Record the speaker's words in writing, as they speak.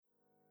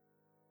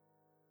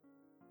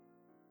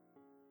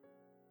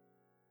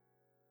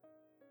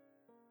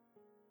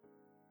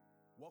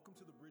Welcome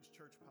to the Bridge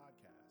Church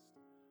podcast.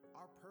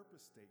 Our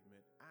purpose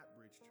statement at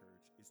Bridge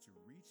Church is to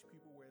reach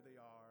people where they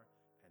are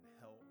and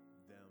help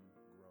them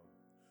grow.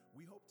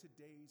 We hope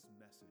today's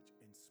message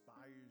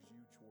inspires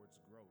you towards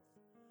growth,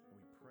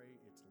 and we pray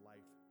it's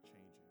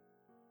life-changing.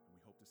 And we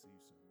hope to see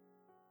you soon.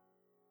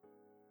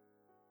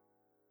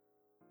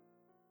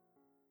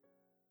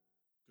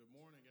 Good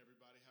morning,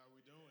 everybody. How are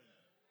we doing?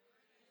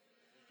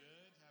 We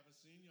good?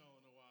 Haven't seen y'all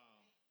in a while.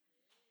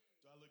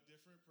 Do I look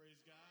different?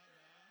 Praise God,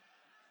 man.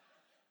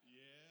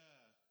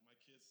 Yeah, my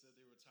kids said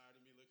they were tired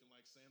of me looking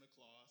like Santa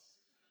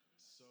Claus,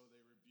 so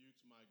they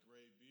rebuked my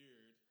gray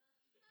beard.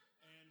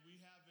 And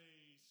we have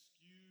a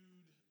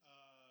skewed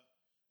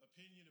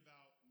opinion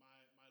about my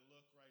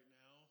look right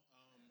now.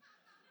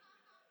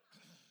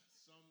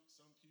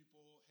 Some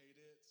people hate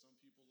it. Some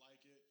people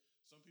like it.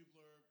 Some people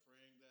are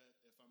praying that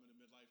if I'm in a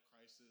midlife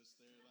crisis,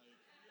 they're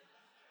like,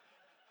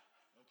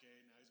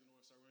 okay, now he's going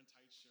to start wearing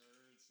tight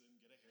shirts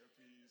and get a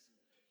hairpiece.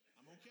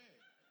 I'm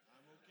okay. I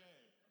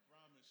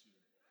promise you.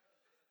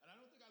 And I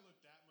don't think I look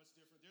that much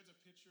different. There's a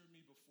picture of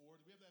me before.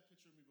 Do we have that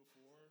picture of me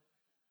before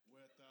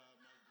with my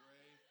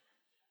gray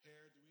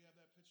hair? Do we have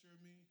that picture of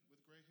me with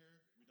gray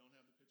hair? We don't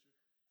have the picture?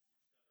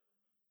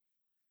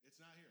 It's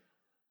not here.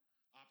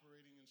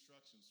 Operating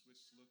instructions,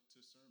 switch look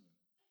to sermon.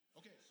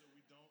 Okay, so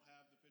we don't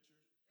have the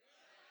picture?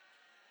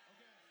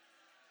 Okay.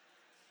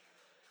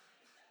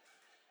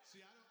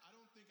 See, I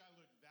don't think I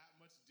look that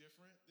much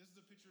different. This is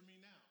a picture of me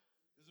now.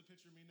 Get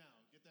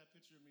that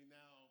picture of me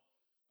now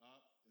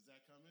up. Is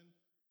that coming?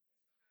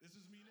 This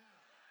is me now.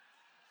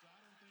 So I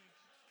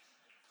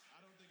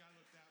don't think I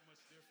look that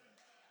much different.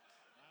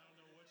 I don't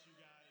know what you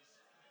guys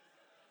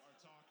are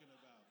talking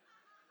about.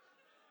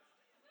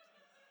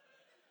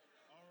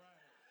 All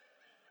right.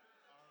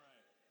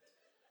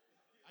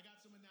 I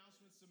got some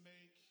announcements to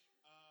make.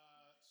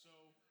 So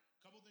a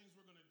couple things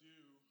we're going to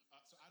do.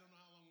 So I don't know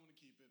how long I'm going to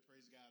keep it.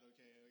 Praise God.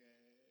 Okay.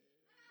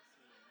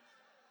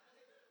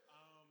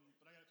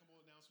 But I got a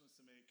couple of announcements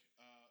to make.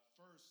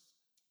 First,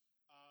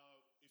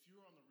 if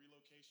you're on the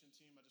relocation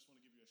team, I just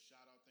want to give you a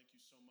shout out. Thank you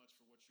so much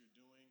for what you're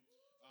doing.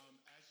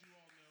 As you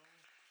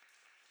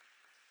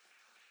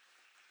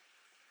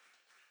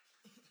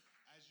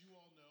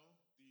all know,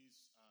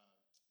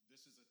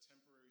 this is a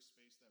temporary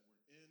space that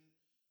we're in.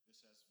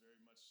 This has very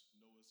much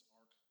Noah's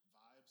Ark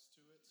vibes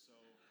to it.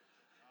 So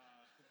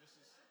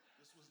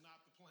this was not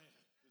the plan.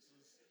 This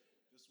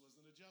was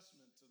an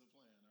adjustment to the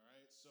plan. All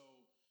right. So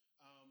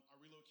our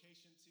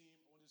relocation team,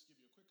 I want to just give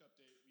you a quick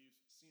update. We've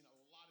seen a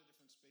lot of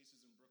different spaces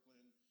in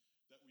Brooklyn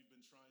that we've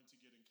been trying to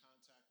get in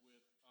contact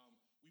with.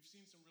 We've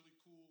seen some really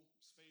cool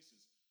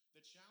spaces. The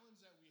challenge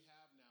that we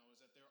have now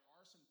is that there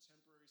are some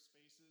temporary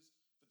spaces,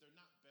 but they're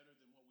not better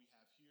than what we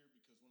have here,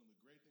 because one of the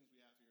great things we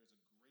have here is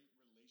a great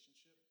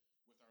relationship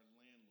with our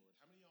landlord.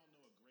 How many of y'all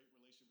know a great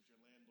relationship with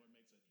your landlord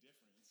makes a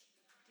difference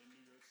in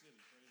New York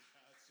City? Praise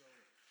God. So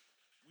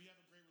we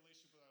have a great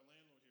relationship with our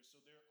landlord here.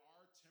 So there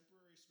are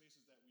temporary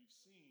spaces that we've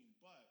seen,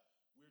 but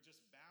we're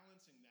just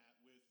balancing that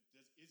with,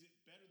 is it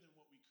better than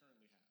what we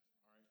currently have?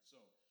 All right.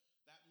 So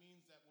that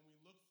means that when we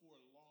look for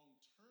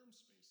long-term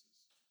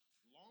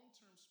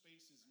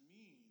spaces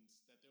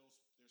means that there's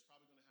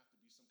probably going to have to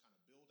be some kind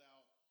of build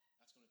out.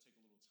 That's going to take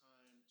a little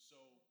time.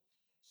 So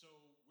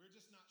we're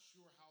just not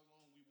sure how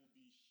long we will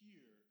be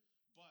here,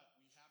 but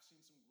we have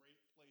seen some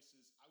great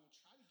places. I will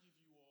try to give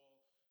you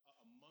all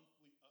a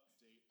monthly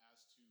update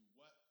as to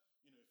what,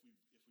 if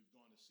we've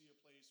gone to see a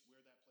place, where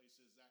that place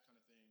is, that kind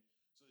of thing,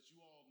 so that you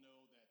all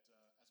know that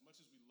as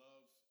much as we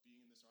love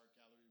being in this art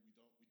gallery, we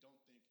don't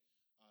think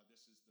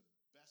this is the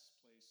best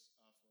place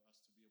for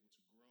us to be able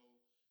to grow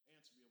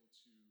and to be able to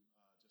just learn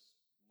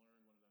one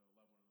another,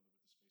 love one another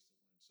with the space that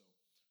we're in. So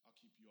I'll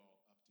keep you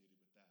all updated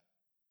with that.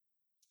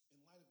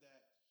 In light of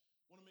that,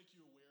 I want to make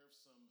you aware of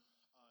some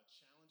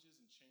challenges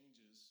and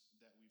changes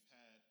that we've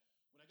had.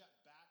 When I got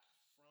back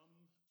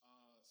from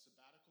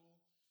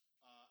sabbatical,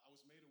 I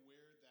was made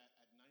aware that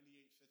at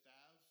 98 Fifth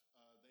Ave,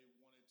 they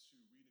wanted to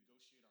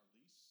renegotiate our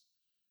lease,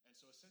 and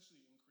so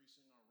essentially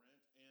increasing our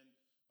rent. And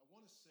I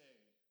want to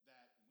say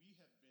that we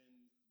have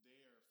been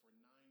there for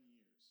 9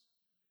 years.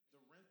 The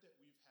rent that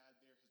we've had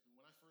there has been,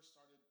 when I first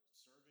started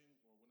serving,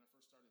 or when I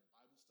first started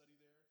Bible study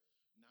there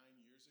 9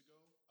 years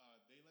ago,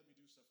 they let me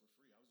do stuff for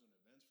free. I was doing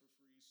events for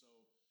free, so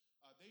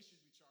they should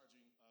be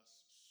charging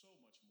us so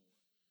much more.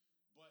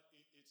 But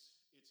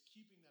it's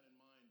keeping that in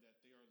mind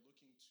that they are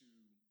looking to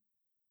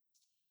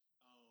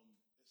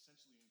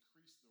essentially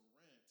increase the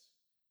rent,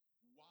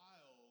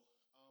 while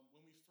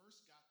when we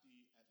first got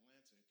the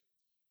Atlantic,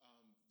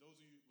 those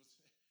of you,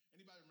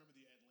 anybody remember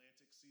the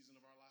Atlantic season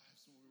of our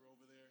lives when we were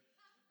over there?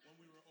 When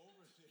we were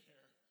over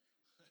there,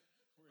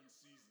 we're in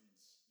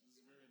seasons.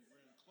 We're in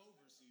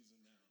clover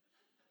season now.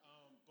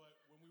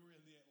 But when we were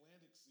in the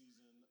Atlantic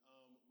season,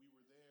 we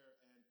were there,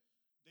 and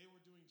they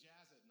were doing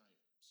jazz at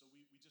night. So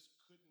we just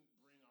couldn't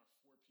bring our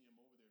 4 p.m.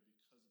 over there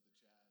because of the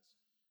jazz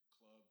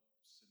club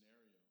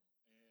scenario.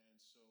 And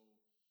so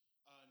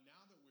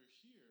now that we're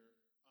here,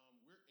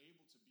 we're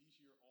able to be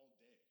here all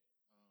day.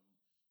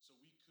 So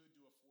we could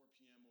do a 4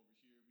 p.m. over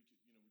here. We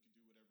could do whatever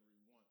we want.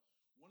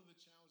 One of the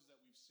challenges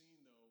that we've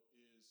seen, though,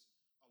 is is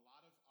a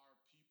lot of our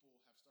people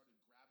have started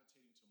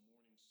gravitating to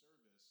morning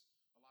service.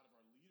 A lot of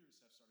our leaders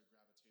have started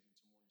gravitating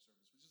to morning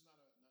service, which is not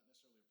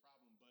necessarily a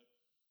problem. But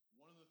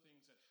one of the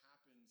things that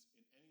happens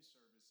in any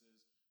service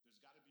is there's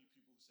got to be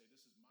people who say,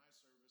 this is my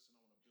service and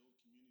I want to build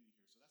community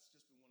here. So that's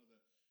just been one of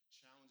the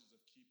challenges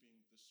of keeping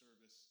the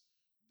service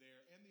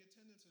there. And the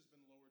attendance has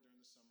been lower during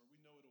the summer.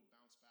 We know it'll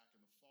bounce back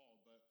in the fall.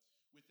 But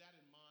with that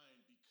in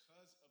mind,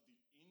 because of the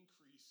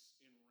increase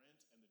in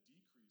rent and the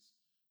decrease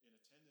in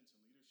attendance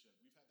and leadership,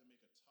 we've had to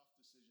make a tough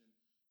decision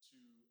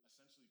to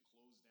essentially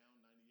close down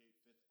 98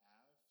 Fifth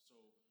Ave. So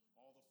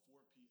all the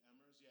 4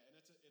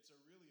 p.m.ers, and it's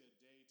really a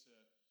day to,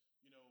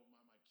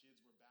 my kids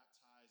were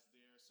baptized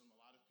there.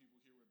 A lot of people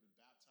here have been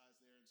baptized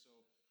there. And so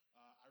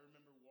I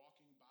remember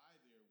walking by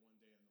there one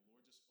day and the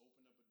Lord just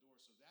opened up a door.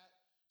 So that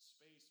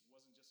space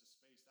wasn't just a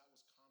space, that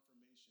was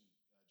confirmation.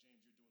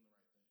 James, you're doing the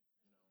right thing,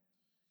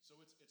 So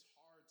it's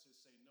hard to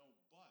say no,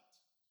 but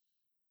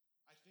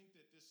I think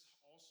that this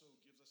also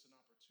gives us an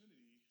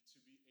opportunity to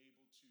be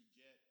able to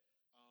get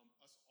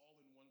us all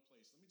in one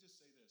place. Let me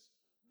just say this.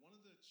 One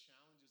of the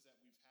challenges that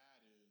we've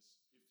had is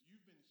if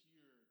you've been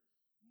here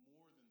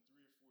more than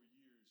 3 or 4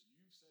 years,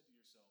 you've said to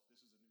yourself,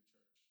 this is a new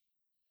church.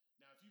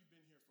 Now, if you've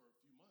been here for a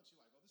few months, you're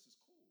like, oh, this is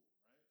cool,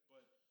 right?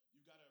 But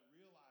you've got to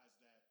realize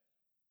that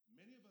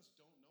many of us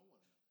don't know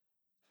one another.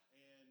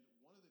 And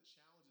one of the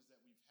challenges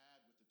that we've had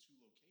with the 2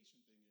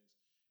 location thing is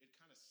it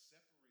kind of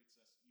separates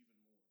us even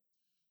more.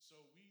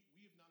 So we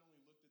have not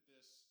only looked at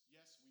this,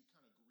 yes, we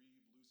kind of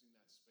grieve losing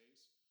that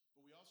space,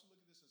 but we also look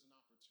at this as an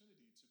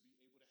opportunity to be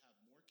able to have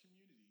more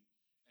community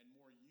and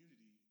more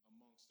unity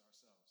amongst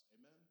ourselves.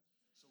 Amen?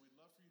 So we'd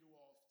love for you to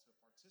all to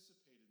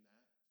participate in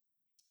that.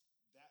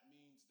 That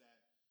means that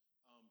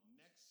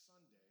next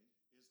Sunday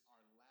is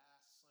our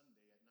last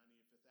Sunday at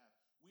 98 Fifth Ave.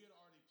 We had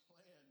already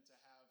planned to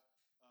have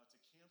to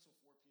cancel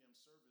 4 p.m.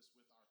 service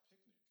with our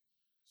picnic.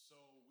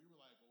 So we were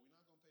like, well, we're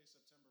not going to pay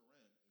September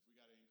rent if we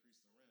got to increase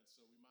the rent.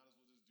 So we might as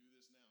well just do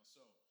this now.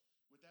 So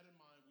with that in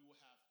mind, we will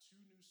have 2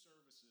 new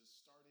services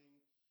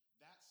starting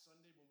that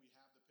Sunday when we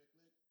have the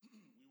picnic.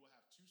 We will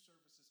have 2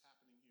 services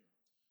happening here,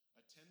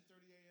 a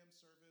 10:30 a.m.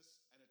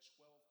 service and a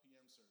 12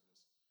 p.m.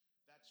 service.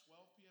 That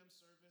 12 p.m.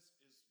 service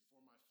is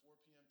for my 4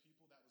 p.m.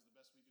 people. That was the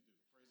best we could do.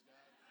 Praise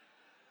God.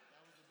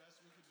 That was the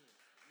best we could do.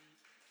 We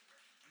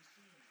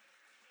see you.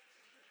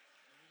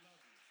 And we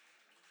love you.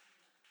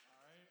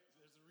 All right?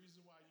 There's a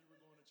reason why you were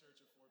going to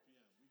church at 4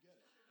 p.m. We get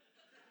it.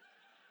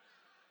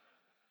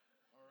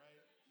 All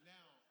right?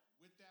 Now,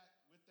 with that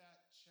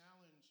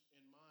challenge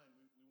in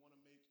mind, we want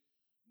to make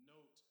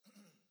note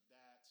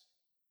that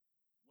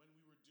when we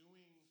were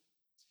doing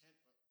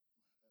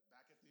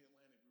back at the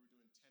Atlantic, we were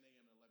doing 10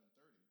 a.m. and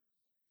 11:30.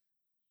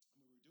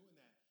 And we were doing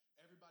that.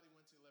 Everybody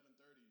went to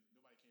 11:30.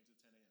 Nobody came to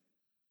 10 a.m.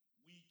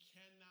 We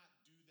cannot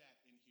do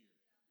that in here.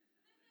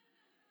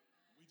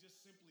 We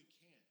just simply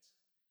can't.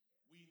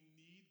 We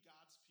need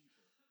God's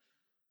people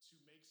to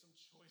make some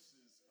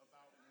choices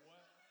about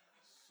what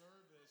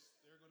service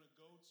they're going to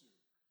go to.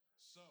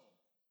 So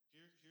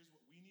here's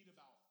what we need: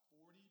 about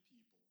 40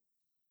 people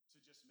to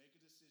just make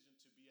a decision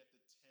to be at the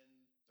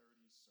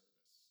 10:30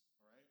 service.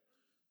 All right?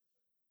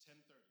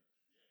 10:30.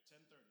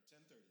 10:30.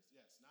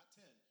 Yes, not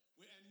 10.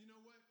 And you know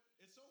what?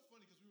 It's so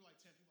funny because we were like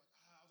 10. People were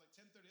like, I was like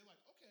 10:30. They're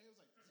like, okay. I was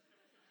like,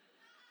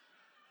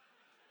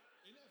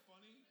 isn't that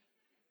funny?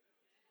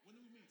 When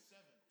do we meet?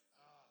 7:30.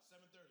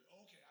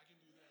 Okay, I can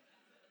do that.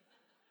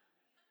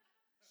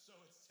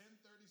 So it's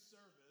 10:30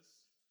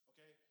 service.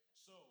 Okay.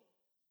 So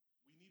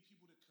we need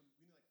people to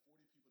we need like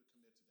 40 people to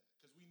commit to that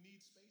because we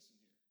need space in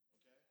here.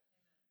 Okay.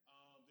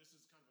 This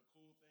is kind of a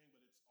cool thing,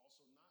 but it's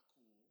also not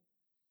cool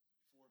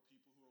for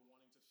people who are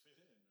wanting to fit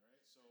in,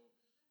 right? So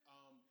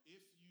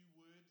if you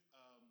would,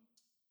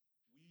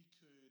 we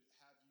could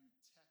have you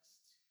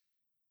text,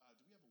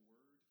 do we have a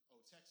word?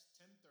 Oh, text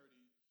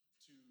 10:30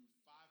 to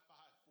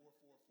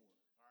 55444,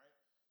 all right?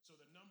 So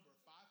the number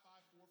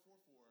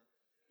 55444,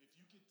 if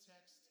you could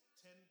text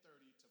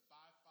 10:30 to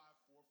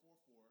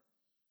 55444,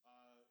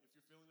 if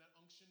you're feeling that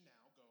unction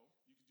now, go.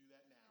 You can do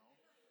that now.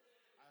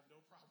 I have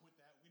no problem with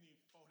that. We need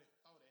 40.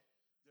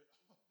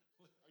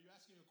 Are you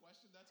asking a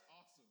question? That's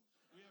awesome.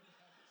 We haven't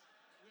had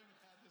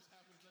this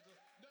happen.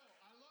 No,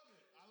 I love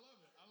it.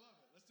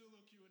 Let's do a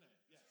little Q&A.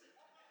 Yes.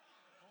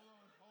 Hold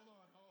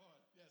on.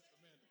 Yes,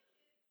 Amanda.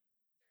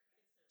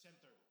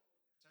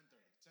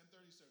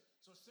 10:30 service.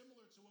 So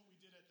similar to what we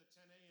did at the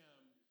 10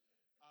 a.m.,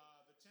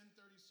 the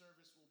 10:30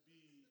 service will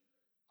be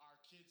our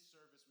kids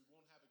service. We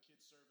won't have a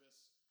kids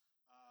service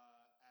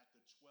at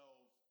the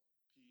 12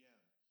 p.m.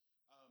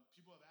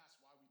 People have asked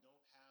why we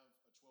don't have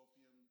a 12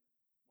 p.m.,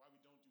 why we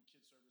don't do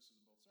kids services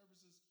in both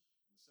services.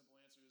 And the simple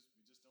answer is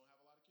we just don't have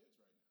a lot of kids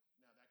right now.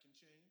 Now, that can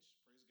change.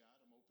 Praise God.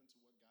 I'm open to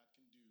what God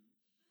can do.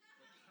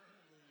 But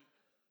currently,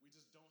 we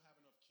just don't have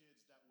enough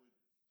kids that would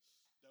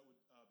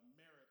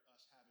merit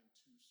us having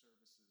 2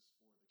 services for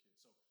the kids.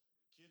 So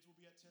kids will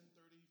be at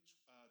 10:30.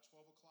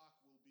 12 o'clock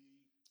will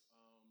be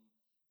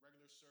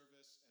regular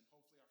service, and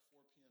hopefully our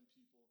 4 p.m.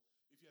 people.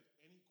 If you have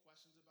any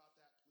questions about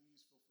that,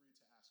 please feel free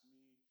to ask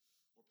me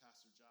or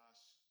Pastor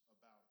Josh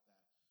about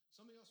that.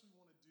 Something else we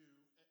want to do,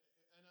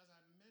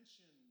 as I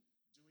mentioned,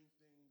 doing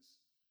things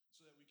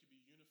so that we could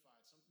be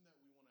unified, something that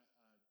we want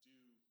to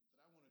do,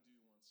 that I want to do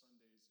on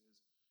Sundays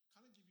is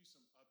kind of give you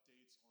some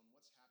updates on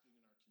what's happening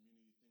in our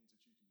community, things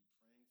that you can be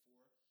praying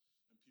for,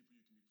 and people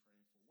you can be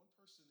praying for. One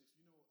person, if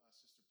you know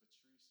Sister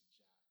Patrice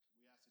Jack,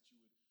 we ask that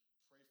you would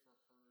pray for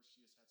her.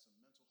 She has had some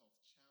mental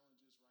health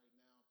challenges right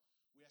now.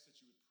 We ask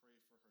that you would pray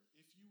for her.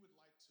 If you would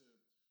like to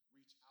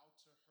reach out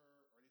to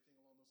her or anything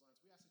along those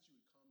lines, we ask that you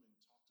would come and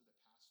talk to the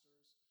pastors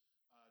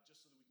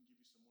just so that we can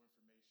give you some more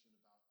information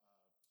about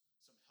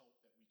some help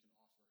that we can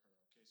offer her.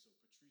 Okay, so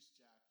Patrice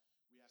Jack,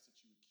 we ask that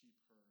you would keep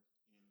her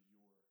in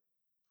your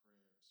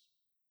prayers.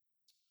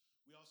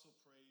 We also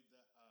prayed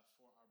that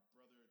for our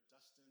brother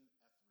Dustin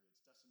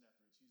Etheridge.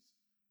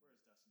 Where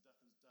is Dustin?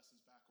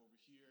 Dustin's back over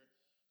here.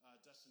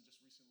 Dustin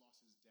just recently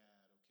lost his dad,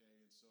 okay?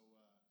 And so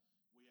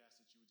we ask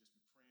that you would just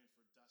be praying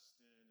for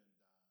Dustin and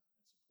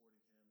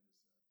supporting him and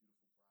his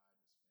beautiful bride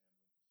and his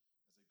family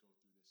as they go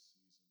through this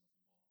season of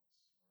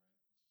loss,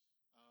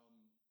 all right?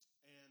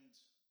 And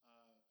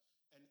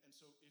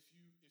so if you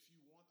want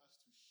us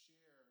to share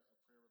a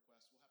prayer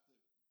request, we'll have to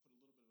put a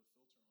little bit of a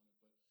filter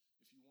on it,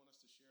 but if you want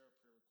us to share a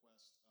prayer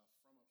request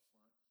from up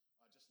front,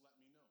 just let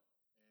me know,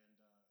 and I'll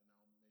make the church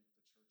aware of any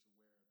prayers we can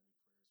have.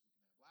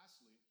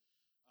 Lastly,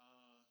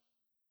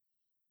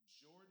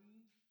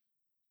 Jordan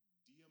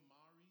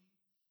Diamari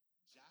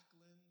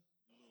Jacqueline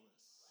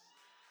Lewis.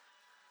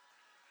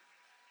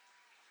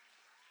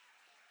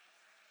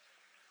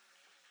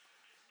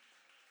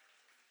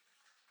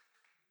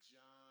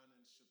 John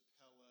and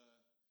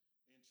Chappella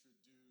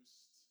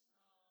introduced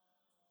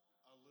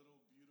a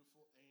little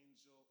beautiful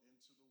angel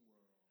into the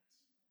world,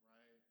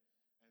 right?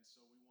 And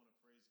so we want to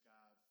praise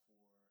God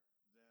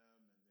for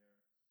them and their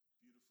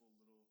beautiful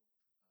little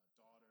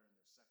daughter and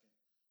their second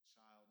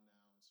child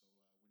now. And so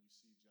when you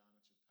see John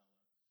and Chappella,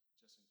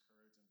 just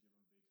encourage them, give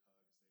them a big hug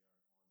as they are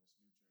on this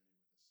new journey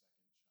with a second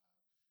child.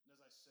 And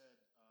as I said,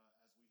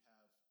 as we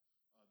have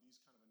these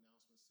kind of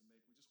announcements to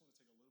make, we just want to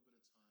take a little bit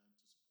of time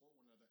to support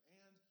one another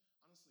and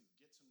honestly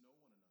get to know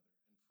one another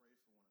and pray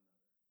for one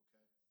another,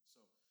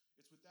 okay?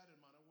 So it's with that in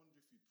mind, I wonder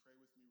if you'd pray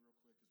with me real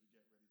quick as we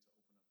get ready to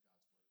open up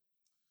God's word.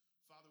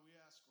 Father, we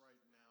ask right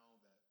now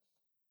that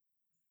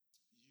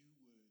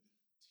you would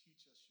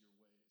teach us your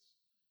ways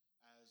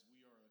as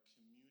we are a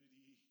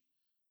community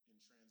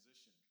in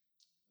transition,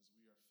 as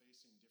we are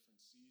facing different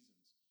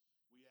seasons.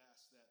 We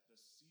ask that the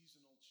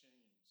seasonal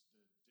change, the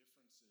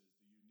differences,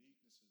 the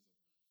uniquenesses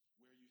of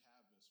where you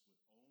have us would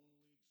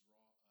only draw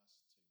us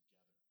together.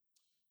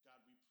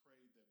 God, we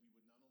pray that we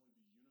would not only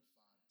be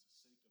unified to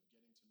sake of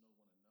getting to know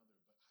one another,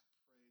 but I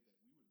pray that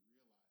we would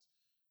realize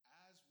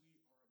as we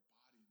are a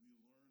body, we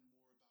learn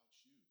more about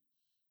you.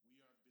 We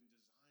have been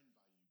designed by you,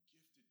 gifted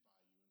by you,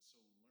 and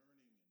so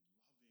learning and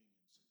loving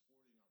and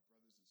supporting our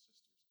brothers and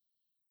sisters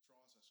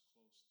draws us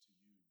close to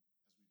you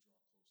as we draw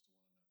close to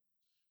one another.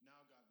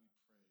 Now, God, we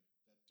pray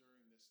that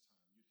during this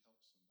time, you'd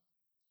help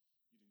somebody,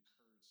 you'd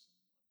encourage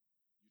someone,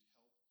 you'd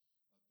help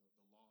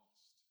the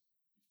lost be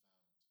found,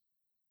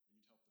 and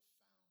you'd help the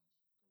found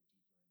grow deeper in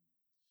you.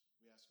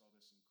 We ask all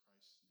this in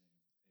Christ's name.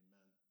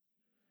 Amen.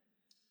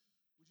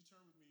 Would you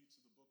turn with me to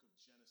the book of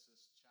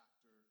Genesis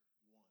chapter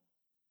 1?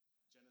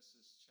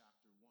 Genesis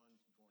chapter 1. You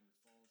can go on your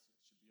phones.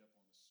 It should be up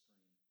on the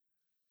screen.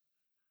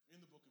 In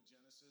the book of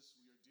Genesis,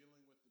 we are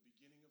dealing with the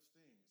beginning of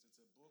things.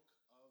 It's a book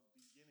of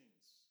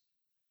beginnings.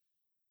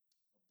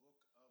 A book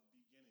of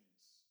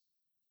beginnings.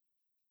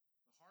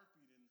 The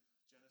heartbeat in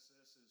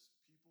Genesis is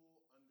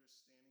people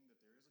understanding that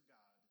there is a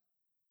God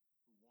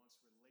who wants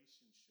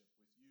relationship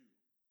with you.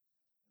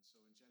 And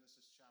so in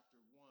Genesis chapter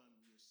 1,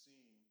 we are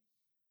seeing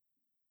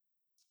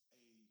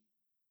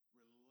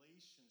a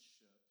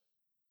relationship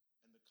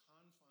and the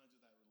confines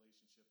of that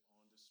relationship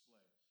on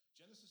display.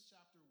 Genesis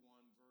chapter 1,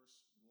 verse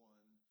 1,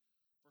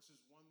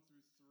 verses 1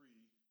 through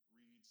 3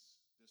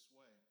 reads this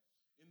way.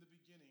 In the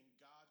beginning,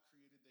 God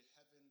created the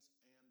heavens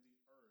and the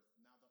earth.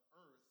 Now the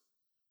earth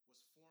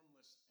was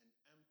formless and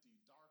empty.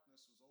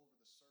 Darkness was over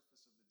the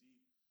surface of the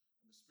deep,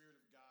 and the Spirit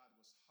of God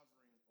was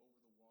hovering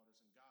over the waters.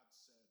 And God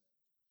said,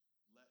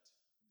 "Let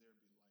there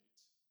be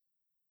light."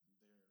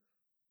 And there was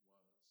light.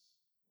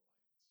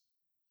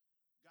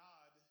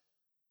 God,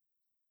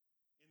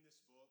 in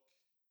this book,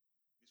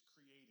 is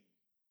creating.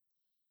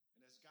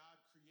 And as God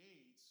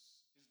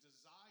creates, his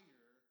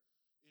desire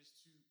is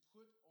to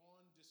put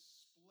on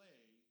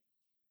display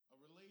a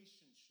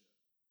relationship.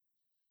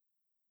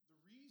 The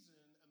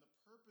reason and the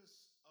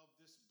purpose of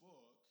this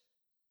book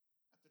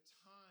at the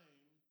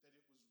time that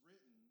it was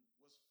written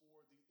was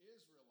for the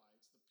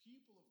Israelites, the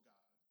people of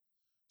God,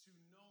 to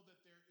know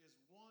that there is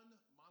one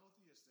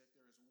monotheistic,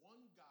 there is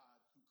one God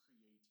who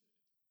created.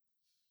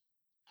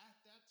 At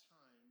that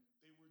time,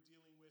 they were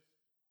dealing with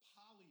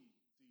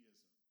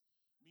polytheism,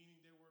 meaning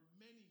there were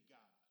many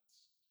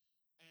gods.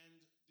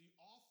 And the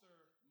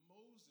author,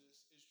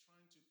 Moses, is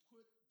trying to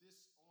put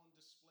this on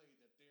display,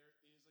 that there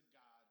is a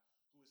God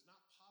who is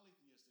not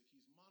polytheistic,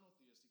 he's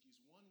monotheistic, he's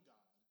one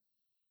God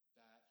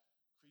that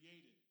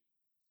created.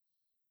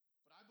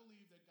 But I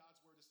believe that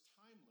God's word is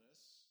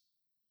timeless,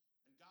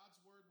 and God's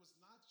word was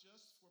not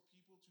just for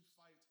people to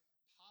fight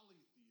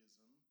polytheism.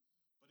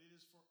 but it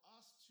is for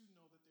us to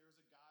know that there is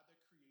a God that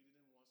created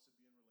and wants to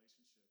be in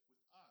relationship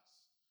with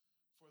us.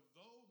 For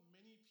though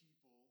many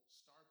people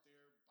start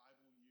their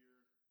Bible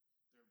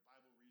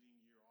reading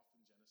year off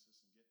in Genesis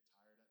and get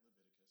tired at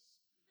Leviticus,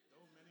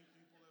 though many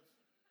people have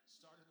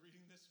started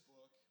reading this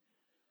book,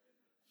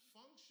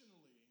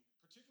 functionally,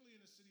 particularly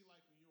in a city like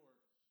New York,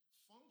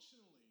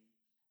 functionally,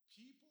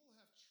 people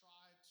have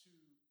tried to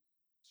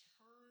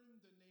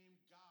turn the name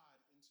God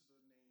into the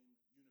name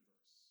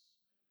universe.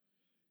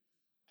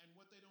 And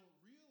what they don't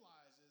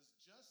realize is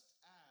just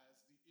as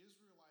the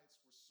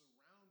Israelites were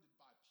surrounded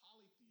by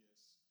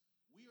polytheists,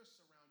 we are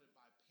surrounded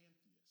by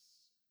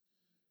pantheists.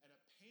 And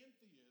a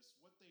pantheist,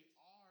 what they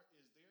are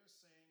is they're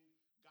saying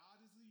God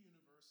is the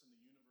universe and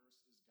the universe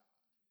is God.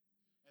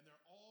 And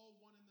they're all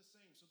one and the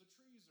same. So the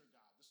trees are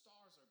God, the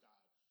stars are God,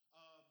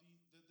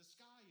 the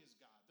sky is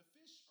God, the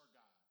fish are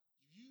God,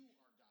 you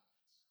are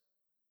gods.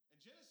 And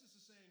Genesis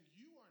is saying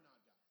you are not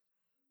God.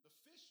 The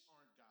fish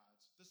aren't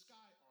gods. The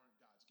sky aren't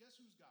gods.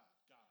 Guess who's God?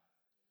 God.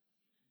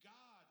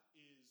 God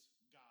is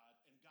God,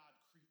 and God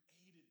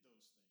created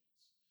those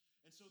things.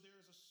 And so there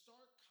is a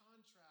stark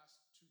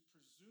contrast to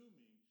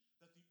presuming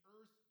that the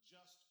earth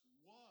just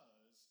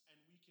was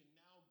and we can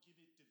now give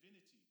it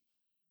divinity,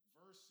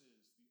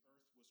 versus the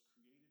earth was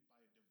created by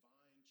a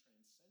divine,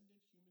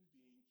 transcendent human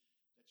being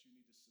that you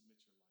need to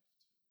submit your life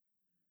to.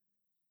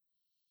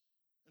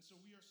 And so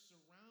we are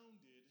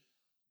surrounded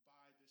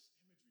by this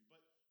imagery.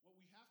 But what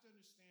we have to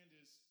understand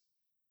is,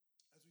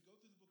 as we go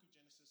through the book of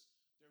Genesis,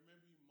 there may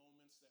be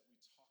moments that we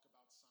talk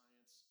about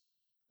science.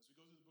 As we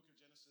go through the book of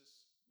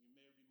Genesis,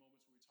 may be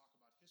moments where we talk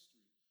about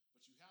history.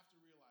 But you have to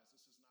realize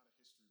this is not a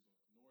history book,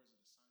 nor is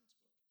it a science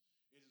book.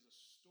 It is a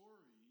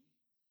story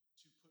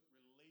to put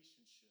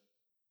relationship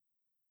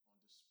on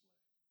display.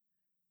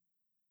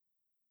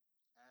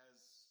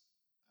 As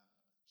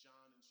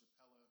John and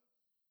Chappella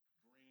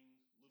bring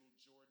little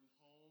Jordan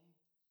home,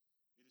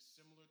 it is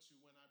similar to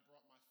when I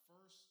brought my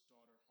first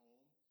daughter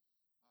home.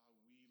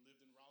 We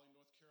lived in Raleigh,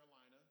 North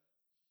Carolina,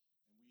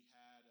 and we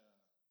had a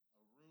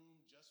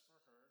room just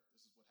for her.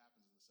 This is what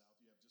happens in the South.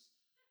 You have just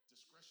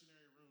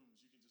discretionary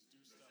rooms. You can just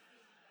do stuff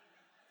with.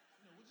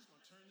 We're just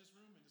going to turn this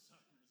room into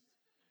something.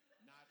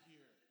 Not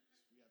here.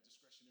 We have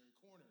discretionary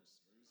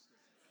corners.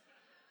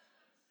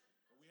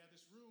 But we had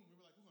this room. We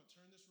were like, we're going to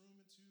turn this room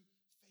into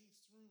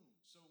Faith's room.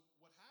 So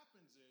what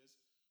happens is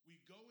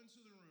we go into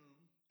the room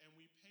and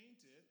we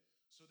paint it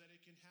so that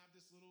it can have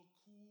this little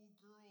cool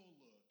girl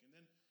look. And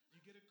then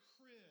you get a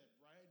crib,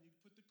 right? And you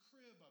put the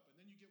crib up. And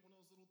then you get one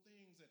of those little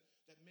things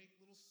that make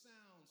little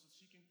sounds so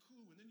she can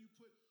coo. And then you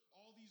put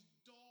all these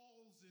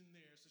dolls in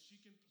there so she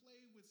can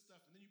play with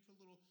stuff. And then you put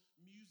a little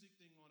music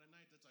thing on at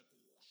night that's like,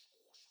 whoosh,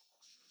 whoosh,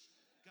 whoosh.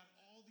 Got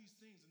all these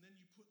things. And then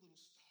you put little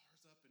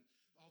stars up and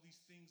all these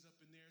things up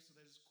in there so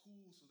that it's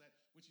cool, so that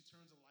when she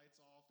turns the lights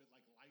off, it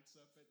like lights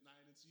up at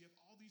night. And so you have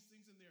all these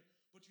things in there.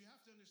 But you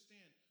have to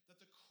understand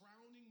that the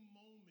crowning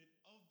moment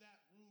of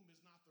that room is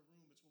not the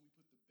room. It's when we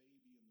put the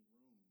baby in the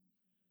room.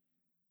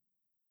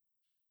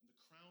 And the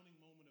crowning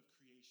moment of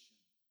creation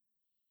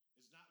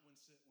is not when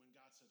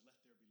God said, let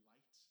there be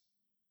light,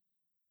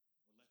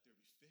 or let there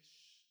be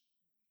fish,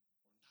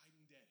 or night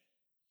and day.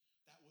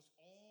 That was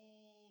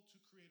all to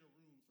create a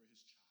room for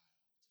his child.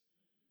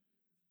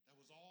 That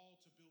was all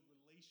to build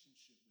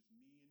relationship with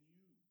me and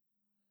you.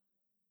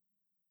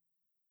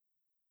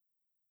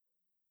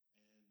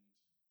 And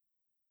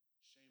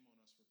shame on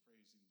us for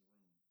praising the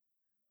room.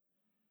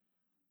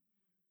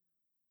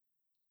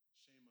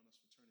 Shame on us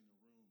for turning a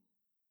room into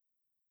that to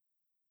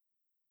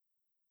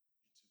be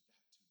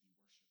worshiped,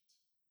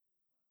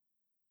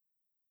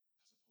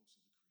 as opposed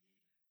to the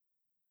Creator.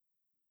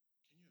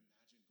 Can you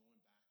imagine going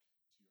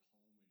back to your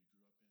home where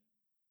you grew up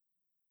in? You're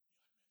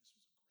like, man, this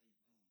was a great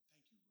room.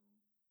 Thank you,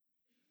 room.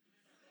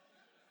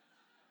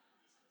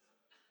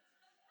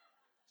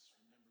 Just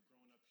remember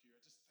growing up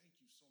here. Just thank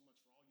you so much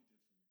for all you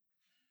did for me.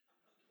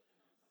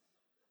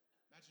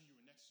 Imagine you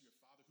were next to your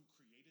father who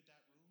created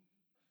that room.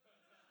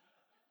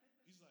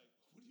 He's like,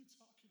 what are you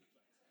talking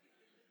about?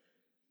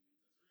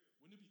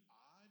 Wouldn't it be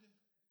odd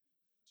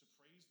to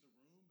praise the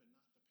room and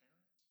not the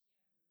parent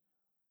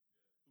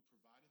who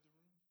provided the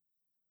room?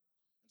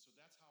 And so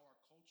that's how our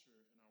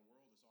culture and our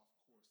world is off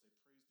course. They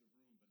praise the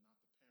room, but not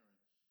the parent.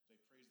 They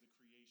praise the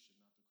creation,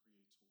 not the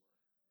creator.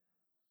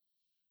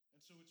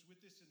 And so it's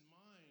with this in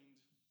mind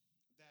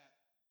that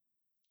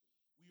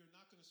we are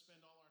not going to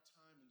spend all our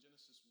time in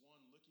Genesis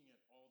 1 looking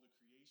at all the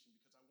creation,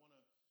 because I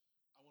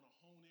want to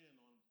hone in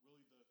on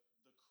really the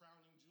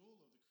crowning jewel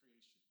of the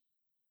creation,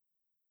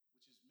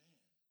 which is man.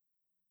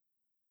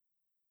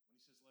 When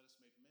he says, let us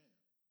make man.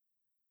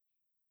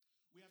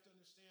 We have to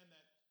understand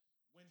that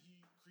when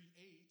he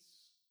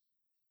creates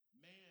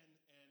man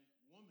and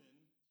woman,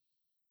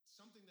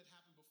 something that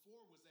happened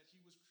before was that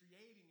he was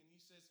creating, and he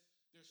says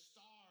there's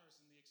stars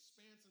and the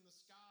expanse in the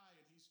sky,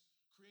 and he's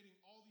creating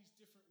all these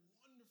different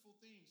wonderful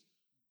things.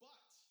 But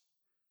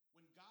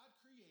when God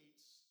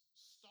creates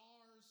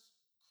stars,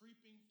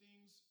 creeping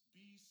things,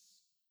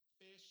 beasts,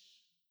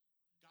 fish,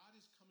 God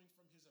is coming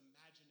from his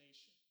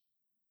imagination.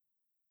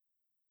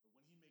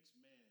 But when he makes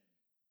man,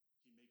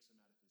 he makes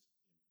him out of his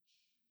image.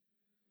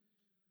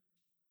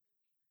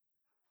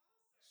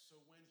 So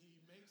when he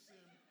makes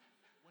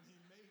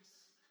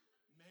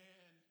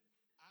man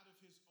out of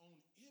his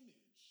own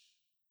image,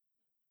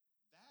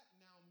 that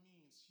now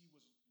means he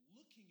was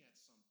looking at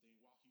something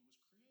while he was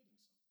creating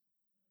something.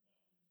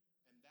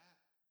 And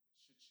that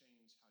should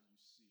change how you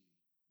see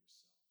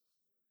yourself.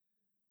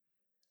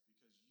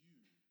 Because you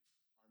are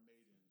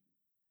made in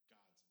God's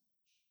image.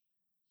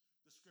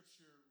 The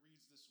scripture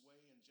reads this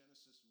way in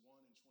Genesis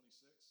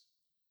 1:26.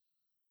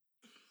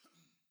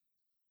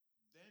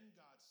 Then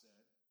God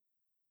said,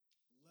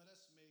 "Let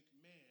us make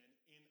man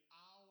in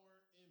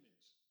our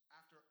image,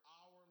 after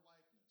our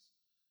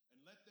likeness, and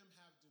let them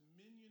have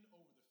dominion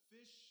over the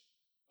fish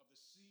of the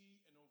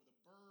sea and over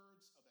the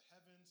birds of the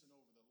heavens and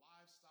over the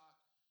livestock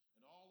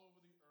and all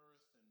over the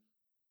earth and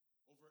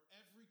over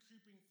every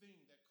creeping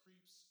thing that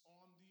creeps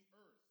on the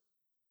earth."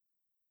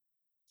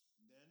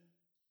 And then,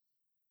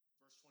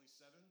 verse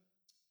 27,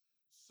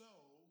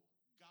 "So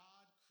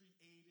God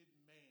created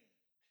man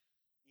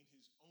in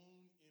his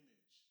own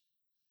image.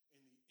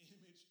 In the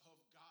image of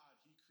God,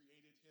 he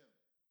created him.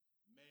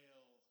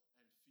 Male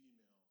and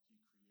female, he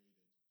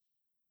created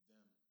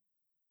them."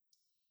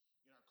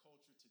 In our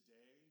culture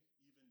today,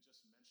 even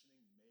just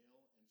mentioning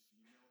male and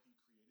female, he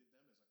created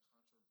them, is a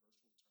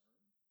controversial term.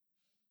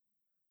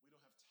 We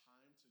don't have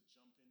time to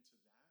jump into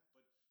that,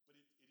 but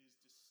it is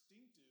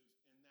distinctive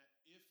in that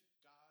if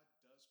God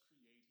does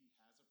create, he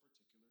has a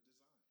particular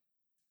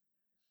design.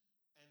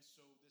 And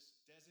so this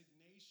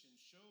designation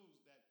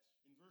shows that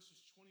in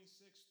verses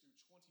 26 through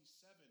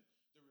 27,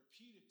 the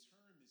repeated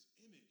term is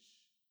image.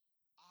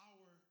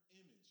 Our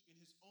image, in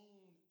his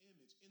own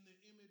image, in the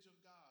image of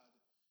God,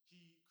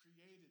 he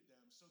created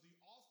them. So the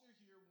author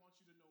here wants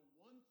you to know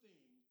one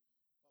thing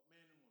about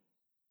man and woman,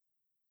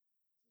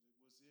 that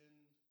it was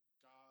in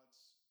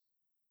God's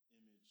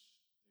image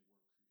they were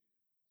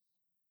created.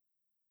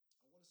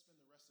 I want to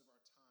spend the rest of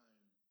our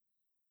time,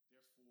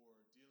 therefore,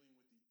 dealing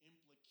with the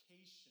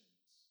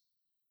implications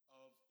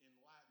of, in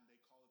Latin, they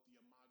call it the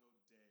imago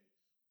Dei,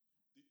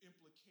 the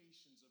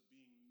implications of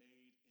being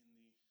made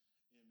in the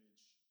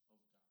image of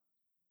God.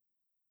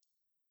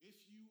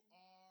 If you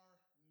are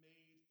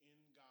made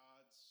in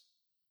God's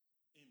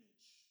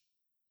image,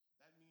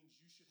 that means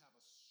you should have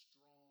a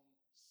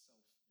strong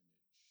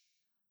self-image.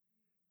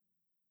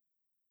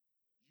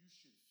 You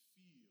should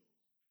feel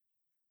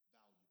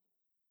valuable.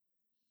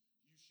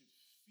 You should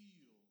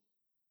feel worth.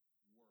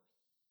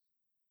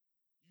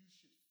 You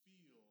should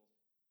feel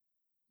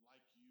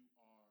like you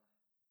are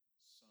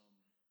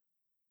somebody.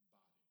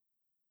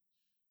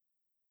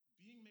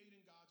 Being made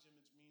in God's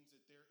image means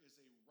that there is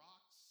a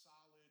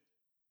rock-solid,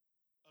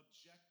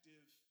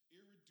 objective,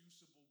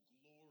 irreducible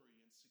glory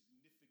and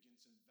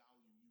significance and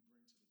value you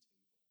bring to the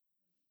table.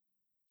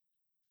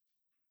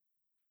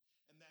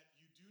 And that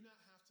you do not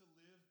have to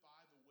live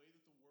by the way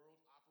that the world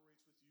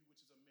operates with you,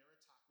 which is a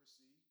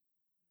meritocracy,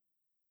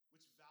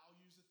 which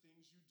values the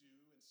things you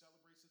do and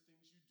celebrates the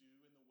things you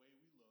do and the way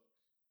we look.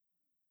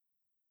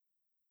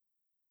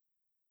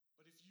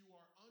 But if you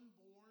are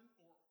unborn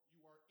or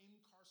you are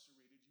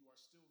incarcerated, you are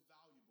still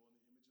valuable in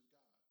the image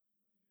of God.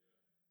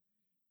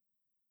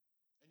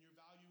 And your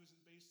value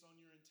isn't based on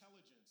your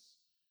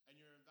intelligence, and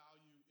your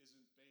value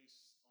isn't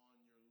based on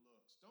your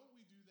looks. Don't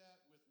we do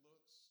that with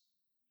looks?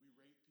 We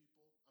rate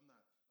people. I'm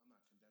not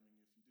condemning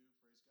you if you do,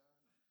 praise God.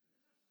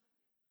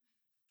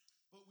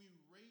 But we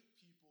rate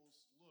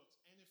people's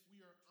looks. And if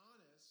we are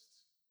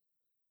honest,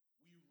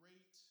 we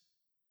rate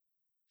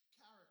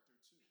character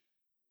too.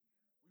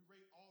 We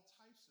rate all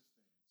types of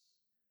things.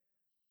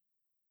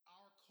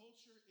 Our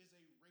culture is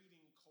a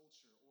rating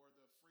culture, or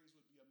the phrase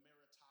would be a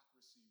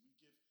meritocracy. We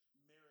give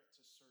merit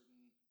to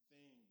certain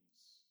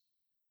things.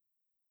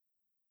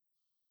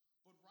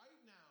 But right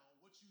now,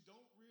 what you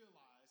don't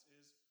realize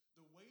is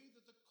the way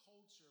that the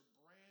culture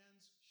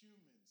brands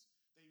humans,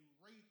 they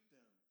rate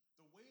them.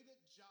 The way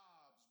that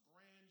jobs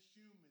brand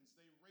humans,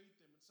 they rate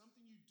them. And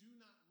something you do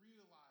not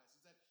realize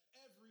is that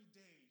every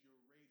day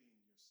you're rating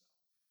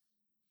yourself.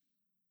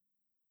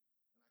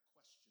 And I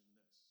question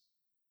this.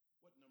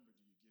 What number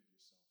do you give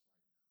yourself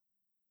right now?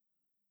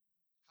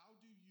 How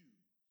do you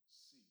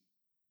see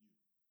you?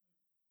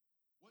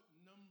 What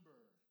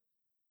number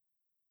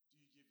do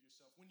you give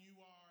yourself? When you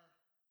are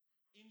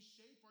in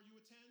shape, are you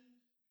a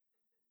 10?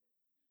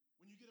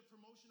 When you get a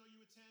promotion, are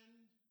you a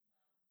 10?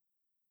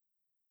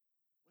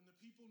 When the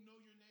people know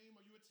your name,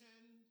 are you a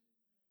 10?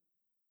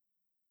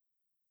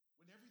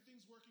 When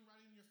everything's working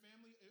right in your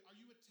family, are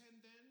you a 10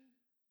 then?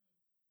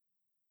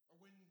 Or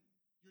when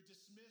you're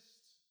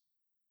dismissed,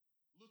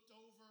 looked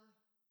over,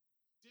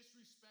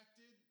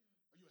 disrespected,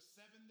 are you a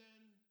 7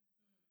 then?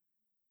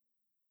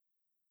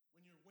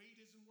 When your weight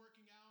isn't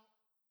working out,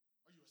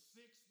 are you a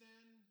 6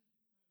 then?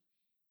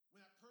 When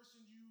that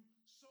person you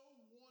so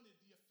wanted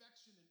the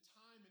affection and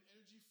time and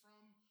energy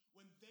from,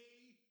 when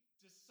they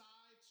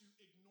decide to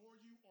ignore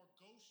you or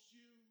ghost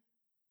you,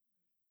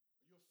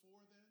 are you a 4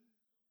 then?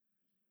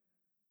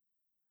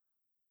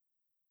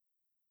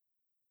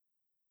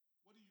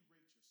 What do you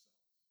rate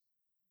yourself?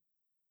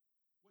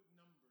 What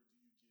number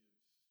do you give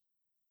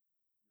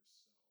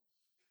yourself?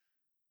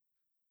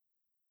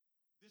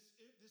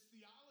 This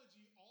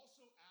theology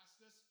also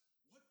asks us,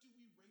 What do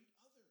we rate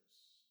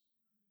others?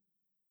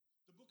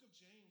 The book of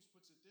James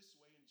puts it this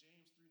way in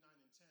James 3, 9,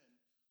 and 10,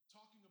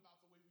 talking about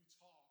the way we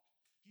talk.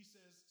 He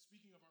says,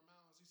 speaking of our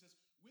mouths, he says,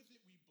 with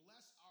it we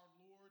bless our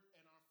Lord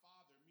and our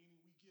Father, meaning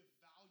we give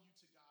value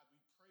to God,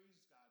 we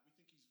praise God, we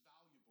think he's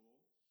valuable.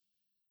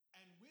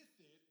 And with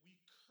it, we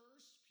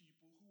curse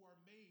people who are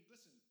made,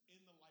 listen,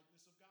 in the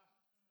likeness of God.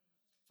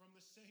 From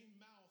the same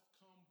mouth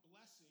come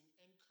blessing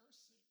and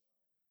cursing.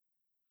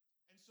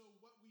 And so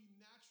what we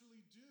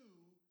naturally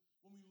do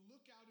when we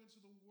look out into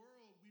the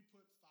world, we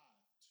put 5,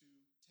 2,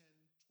 10,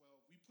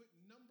 12. We put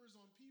numbers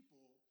on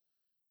people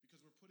because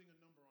we're putting a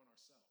number on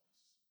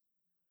ourselves.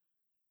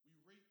 We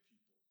rate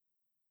people.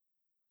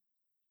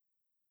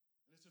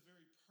 And it's a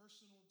very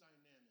personal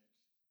dynamic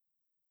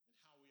in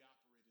how we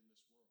operate in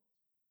this world.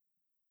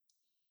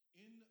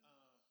 In the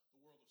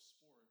world of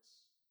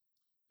sports,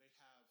 they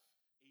have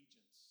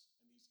agents.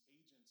 And these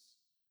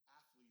agents,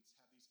 athletes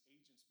have these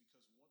agents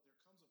because there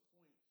comes a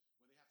point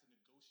where they have to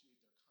negotiate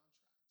their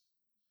contract.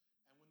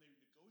 And when they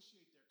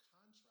negotiate their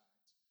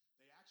contract,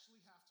 they actually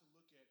have to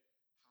look at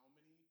how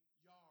many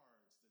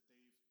yards that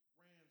they've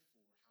ran for,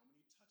 how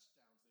many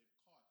touchdowns they've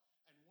caught.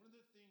 And one of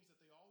the things that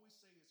they always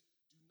say is,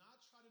 do not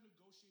try to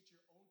negotiate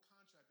your own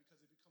contract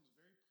because it becomes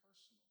very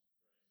personal.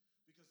 Right.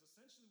 Because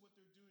essentially what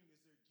they're doing is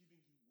they're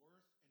giving you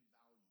worth and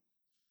value.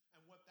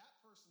 And what that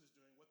person is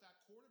doing, what that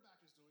quarterback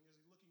is doing, is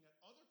he's looking at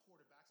other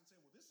quarterbacks and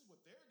saying, well, this is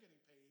what they're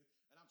getting paid,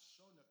 and I'm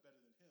sure enough better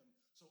than him,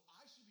 so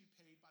I should be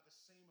paid by the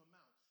same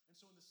amount. And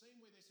so in the same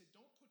way, they say,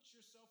 don't put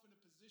yourself in a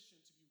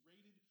position to be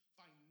rated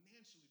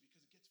financially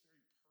because it gets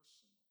very personal.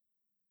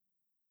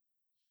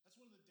 That's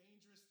one of the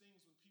dangerous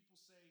things when people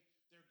say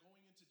they're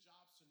going into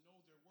jobs to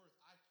know their worth.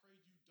 I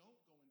pray you don't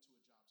go into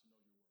a job to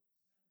know your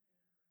worth.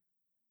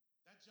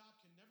 That job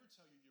can never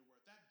tell you your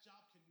worth. That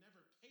job can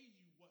never pay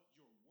you what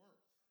you're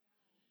worth.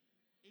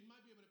 It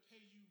might be able to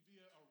pay you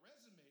via a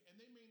resume, and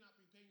they may not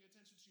be paying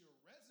attention to your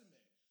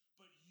resume,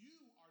 but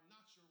you are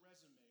not your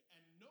resume,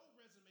 and no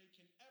resume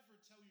can ever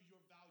tell you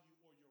your value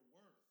or your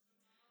worth.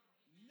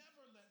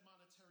 Never let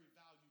monetary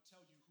value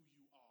tell you who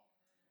you are.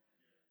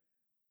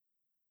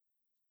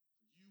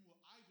 For you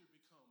will either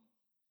become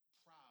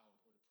proud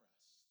or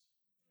depressed.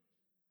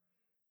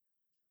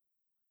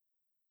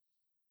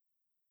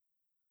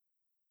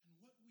 And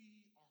what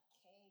we are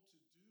called to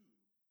do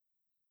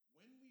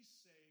when we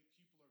say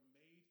people are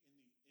made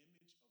in the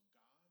image of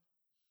God,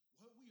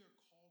 what we are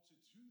called to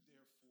do,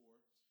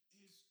 therefore,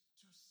 is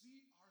to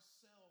see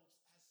ourselves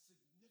as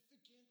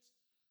significant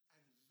and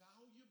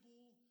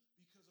valuable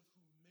because of who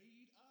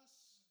made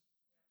us,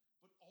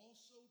 but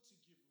also to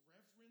give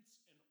reverence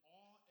and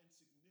awe and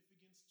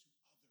significance to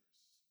others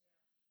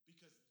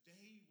because they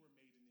were made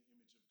in the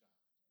image of God.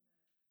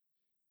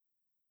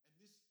 And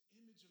this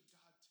image of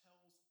God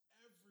tells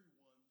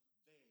everyone they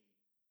matter.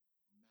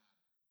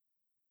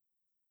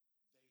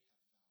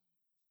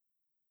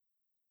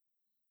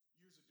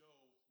 Years ago,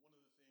 one of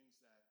the things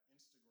that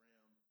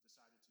Instagram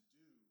decided to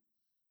do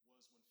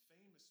was when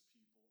famous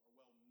people or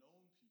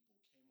well-known people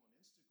came on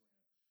Instagram,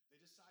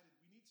 they decided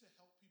we need to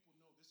help people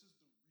know this is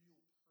the real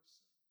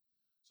person.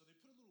 So they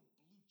put a little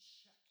blue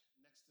check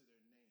next to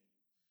their name,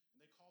 and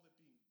they called it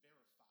being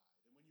verified.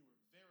 And when you were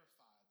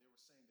verified, they were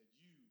saying that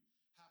you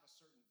have a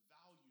certain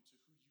value to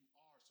who you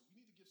are. So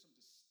we need to give some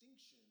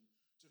distinction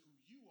to who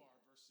you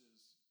are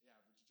versus the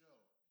average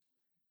Joe.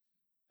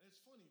 And it's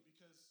funny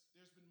because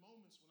there's been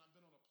moments when I've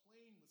been on a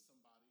plane with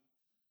somebody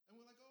and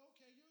we're like, oh,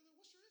 okay,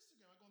 what's your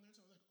Instagram? I go on there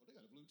and I'm like, oh, they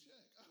got a blue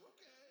check.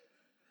 Okay,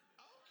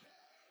 I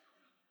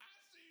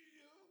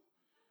see you.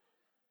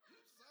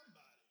 You're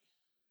somebody.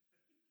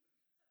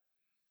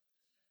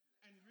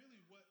 And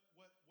really what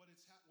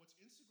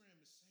Instagram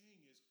is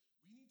saying is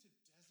we need to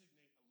designate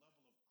a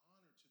level of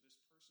honor to this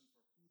person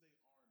for who they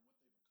are and what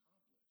they've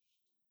accomplished.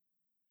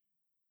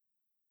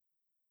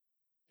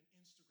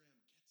 And Instagram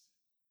gets it.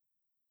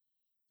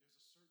 There's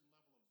a certain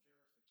level of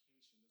verification.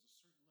 There's a certain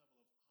level of honor.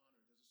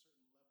 There's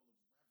a certain level of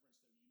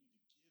reverence that you need to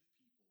give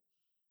people because of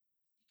what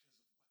they're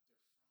from.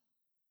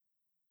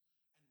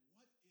 And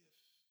what if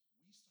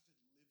we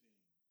started living in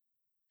our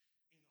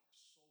souls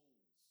as a 10?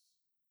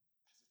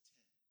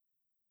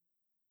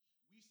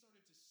 We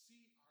started to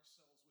see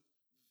ourselves with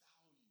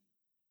value.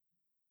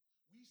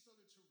 We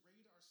started to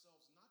rate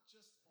ourselves not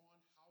just on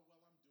how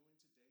well I'm doing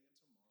today and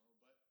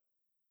tomorrow,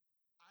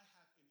 but I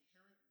have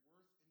inherent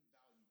worth and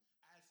value,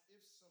 as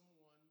if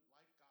someone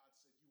like God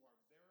said, you are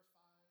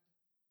verified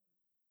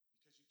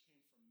because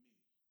you came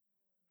from me.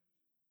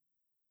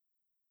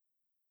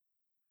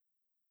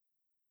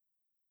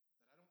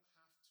 That I don't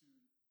have to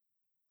perform to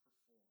have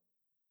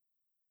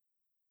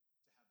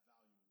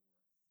value and worth.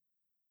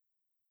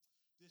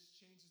 This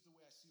changes the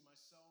way I see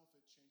myself.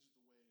 It changes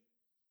the way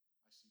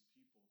I see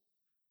people.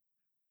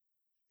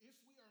 If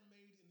we are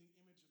made in the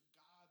image of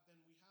God, then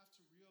we have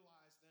to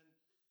realize then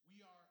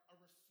we are a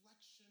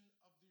reflection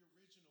of the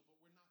original,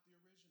 but we're not the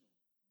original.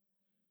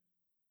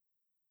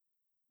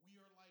 We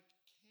are like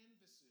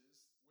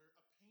canvases where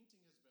a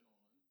painting has been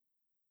on,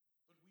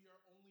 but we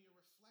are only a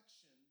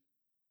reflection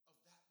of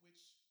that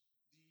which of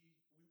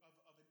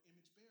an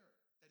image bearer,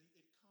 that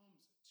it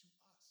comes to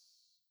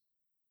us.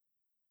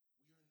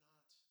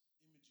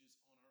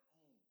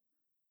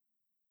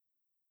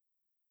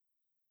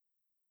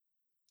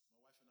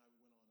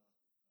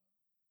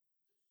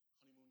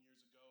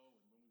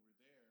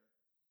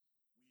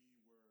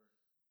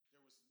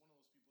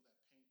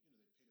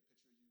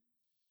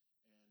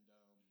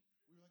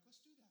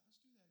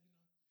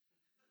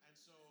 And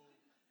so,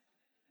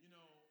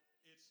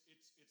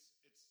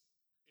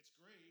 it's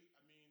great.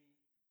 I mean,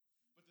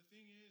 but the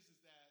thing is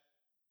that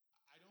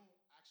I don't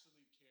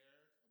actually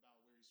care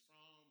about where he's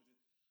from.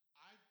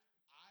 I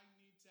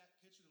need that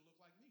picture to look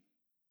like me.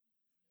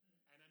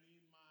 And I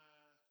need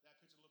that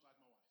picture to look like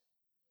my wife.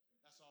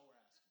 That's all we're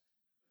asking.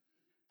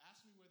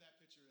 Ask me where that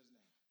picture is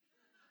now.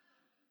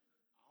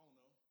 I don't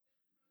know.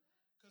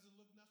 Because it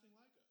looked nothing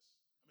like us.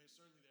 I mean,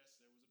 certainly there was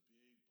a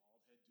big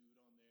bald head dude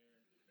on there.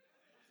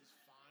 There was this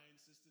fine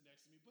sister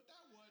next to me, but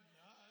that wasn't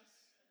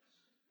us.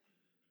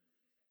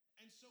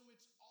 And so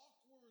it's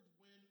awkward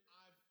when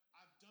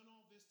I've done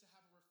all this to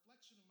have a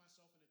reflection of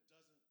myself and it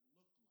doesn't look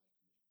like me.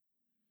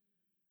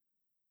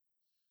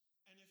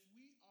 And if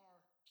we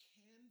are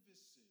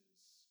canvases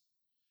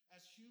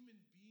as human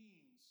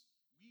beings,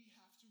 we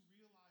have to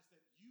realize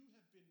that you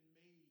have been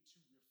made to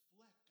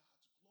reflect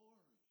God's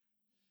glory.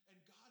 And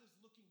God is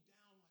looking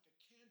down like a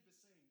canvas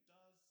saying, does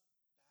that look like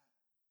me?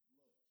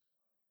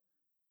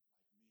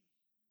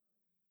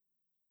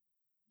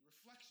 The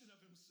reflection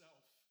of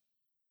himself.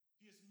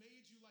 He has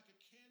made you like a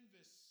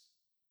canvas,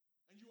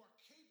 and you are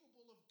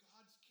capable of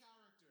God's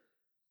character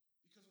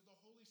because of the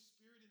Holy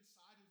Spirit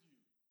inside of you.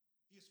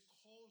 He has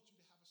called you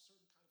to have a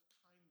certain kind of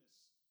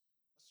kindness,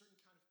 a certain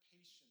kind of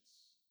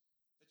patience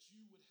that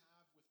you would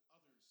have with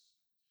others.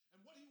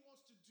 And what he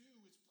wants to do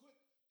is put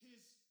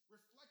his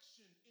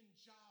reflection in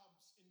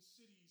jobs, in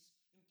cities,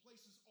 in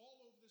places all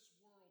over this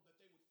world that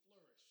they would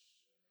flourish.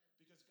 Amen.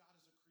 Because God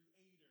is a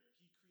creator.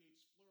 He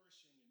creates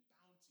flourishing and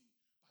bounty.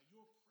 By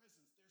your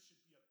presence, there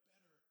should be a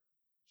better job.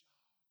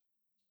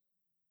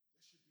 There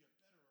should be a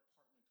better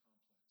apartment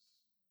complex.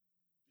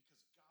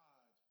 Because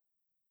God,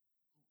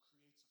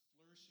 who creates a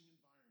flourishing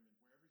environment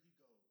wherever he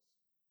goes, has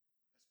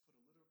put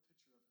a little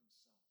picture of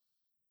himself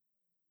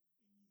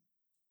in you.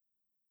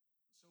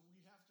 So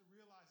we have to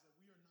realize that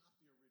we are not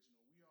the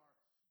original. We are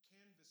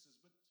canvases,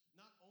 but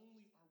not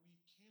only are we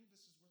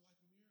canvases, we're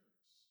like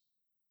mirrors.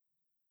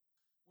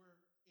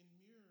 Where in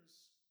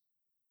mirrors,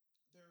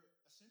 they're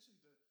essentially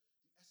the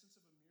essence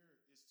of a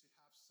mirror is to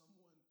have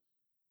someone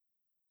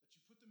that you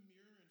put the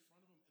mirror in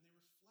front of them and they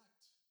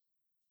reflect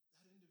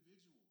that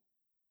individual.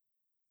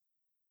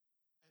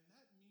 And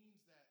that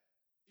means that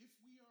if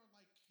we are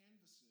like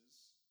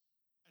canvases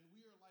and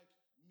we are like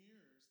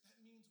mirrors,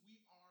 that means we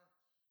are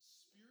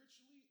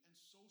spiritually and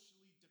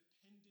socially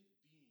dependent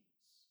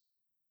beings.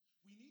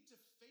 We need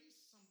to face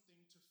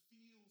something to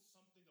feel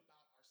something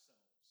about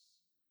ourselves.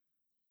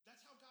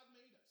 That's how God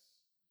made us.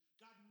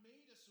 God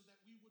made us so that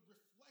we would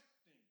reflect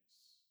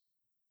things.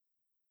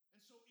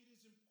 And so it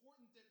is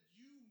important that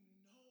you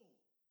know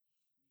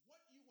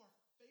what you are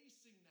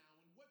facing now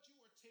and what you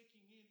are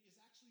taking in is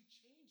actually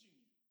changing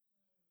you.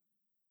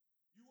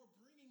 You are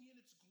bringing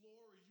in its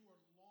glory. You are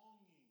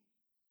longing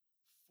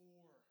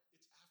for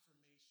its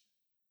affirmation.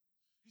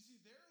 You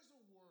see, there is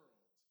a world,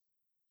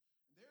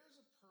 and there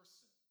is a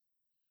person,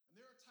 and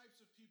there are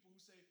types of people who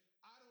say,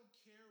 I don't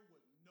care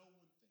what no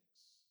one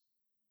thinks.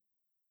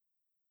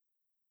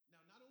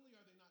 Now, not only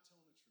are they not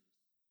telling the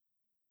truth,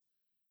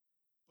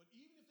 but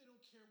even if they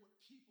don't care what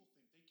people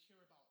think, they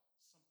care about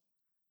something.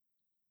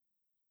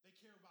 They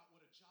care about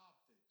what a job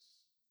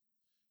thinks.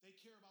 They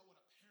care about what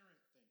a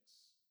parent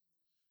thinks.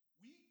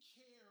 We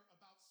care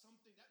about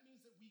something. That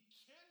means that we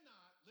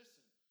cannot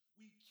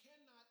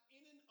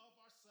in and of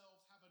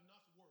ourselves have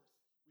enough worth.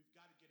 We've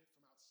got to get it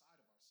from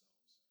outside of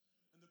ourselves.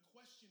 And the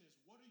question is,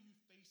 what are you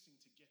facing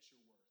to get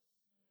your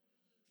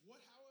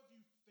worth? How have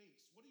you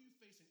faced? What are you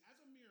facing? As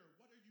a mirror,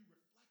 what are you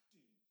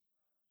reflecting?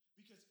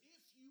 Because if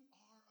you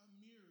are a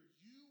mirror,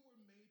 you were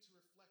made to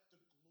reflect the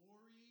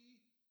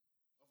glory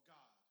of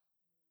God.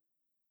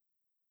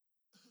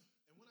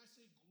 And when I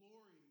say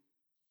glory,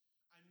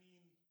 I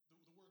mean, the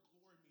word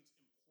glory means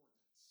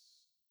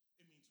importance.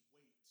 It means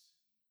weight.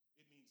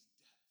 It means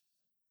depth.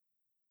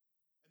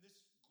 And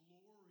this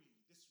glory,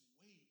 this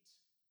weight,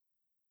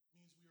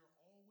 means we are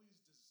always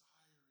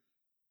desiring to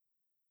have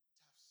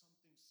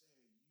something say,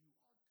 you are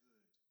good,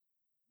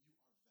 you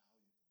are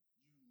valuable,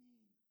 you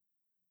mean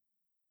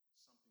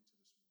something to this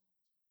world.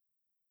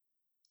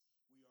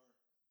 We are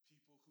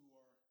people who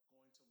are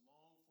going to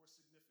long for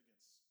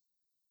significance. So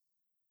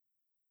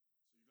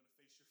you're going to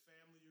face your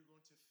family, you're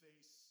going to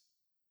face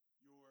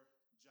your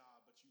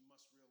job, but you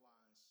must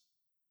realize you can't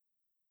face it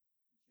yourself.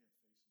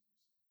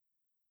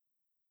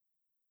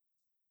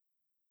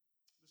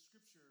 The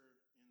scripture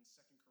in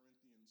 2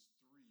 Corinthians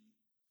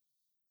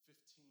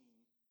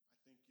 3:15, I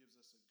think, gives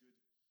us a good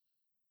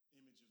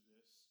image of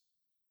this.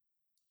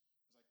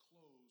 As I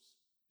close,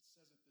 it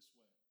says it this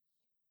way.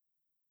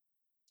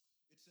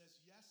 It says,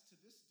 yes, to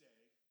this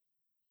day,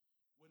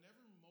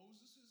 whenever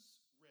Moses is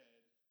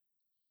read,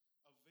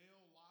 a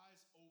veil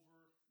lies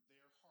over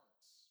their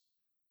hearts.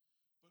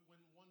 But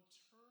when one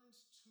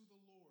turns to the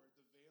Lord,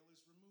 the veil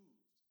is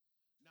removed.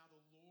 Now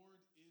the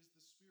Lord is the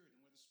Spirit,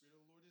 and where the Spirit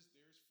of the Lord is,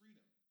 there is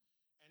freedom.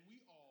 And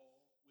we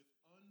all, with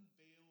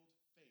unveiled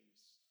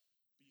face,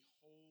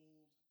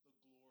 behold the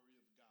glory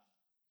of God.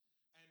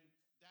 And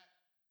that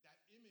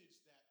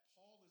image that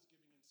Paul is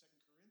giving in 2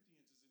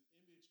 Corinthians is an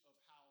image of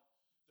how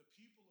the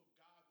people of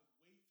God would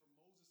wait for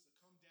Moses to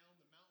come down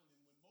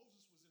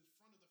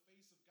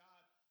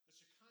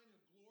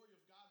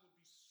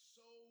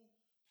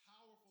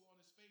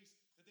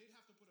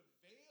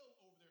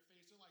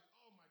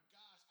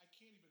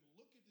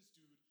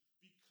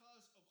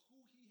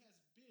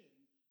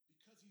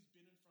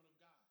get in front of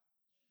God.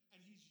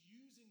 And he's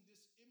using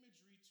this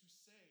imagery to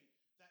say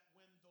that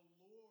when the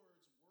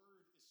Lord's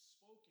word is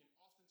spoken,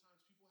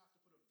 oftentimes people have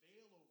to put a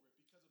veil over it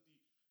because of the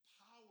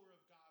power of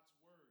God's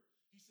word.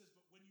 He says,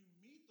 but when you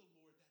meet the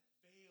Lord, that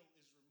veil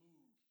is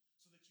removed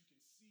so that you can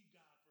see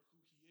God for who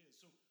he is.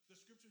 So the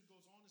scripture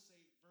goes on to say,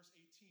 verse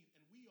 18,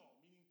 and we all,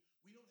 meaning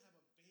we don't have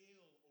a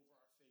veil over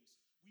our face.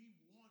 We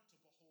want to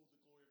behold the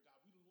glory of God.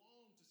 We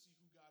long to see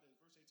who God is.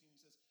 Verse 18, he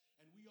says,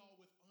 and we all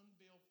with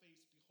unveiled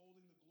face,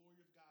 beholding the glory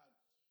of God,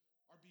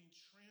 are being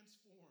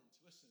transformed,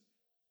 listen,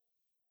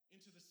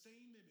 into the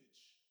same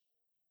image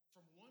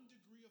from one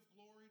degree of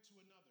glory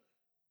to another.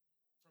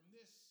 From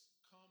this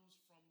comes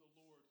from the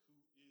Lord who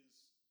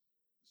is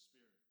the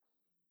Spirit.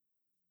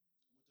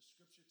 And what the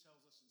scripture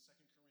tells us in 2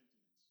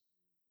 Corinthians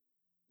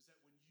is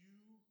that when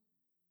you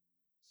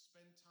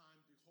spend time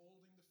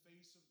beholding the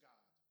face of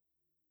God,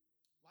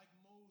 like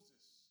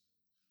Moses,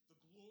 the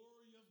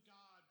glory of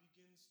God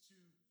begins to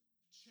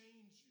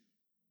change you,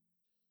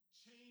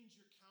 change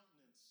your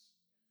countenance,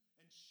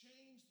 and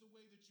change the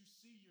way that you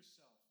see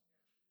yourself,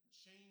 and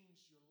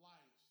change your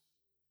life.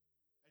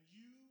 And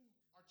you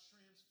are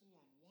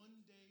transformed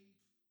one day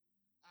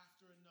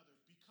after another,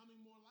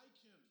 becoming more like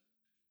him.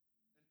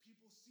 And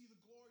people see the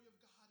glory of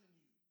God in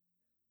you.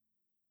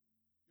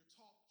 Your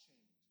talk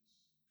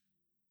changes.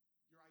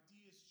 Your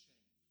ideas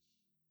change.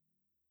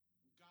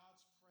 And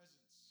God's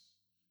presence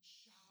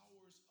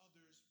showers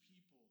others,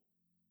 people,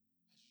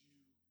 as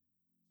you are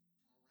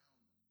around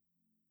them.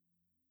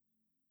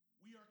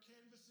 We are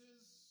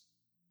canvases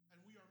and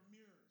we are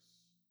mirrors.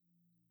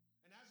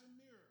 And as a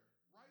mirror,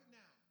 right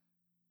now,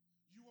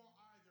 you are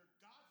either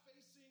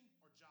God-facing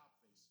or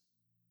job-facing.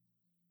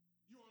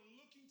 You are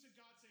looking to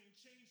God saying,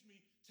 change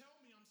me, tell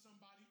me I'm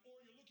somebody,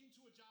 or you're looking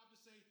to a job to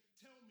say,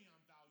 tell me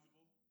I'm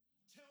valuable,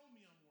 tell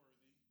me I'm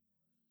worthy.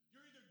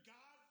 You're either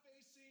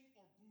God-facing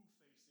or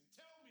boo-facing.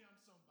 Tell me I'm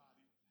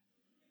somebody.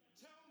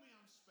 Tell me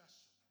I'm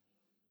special.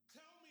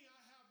 Tell me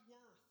I have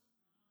worth.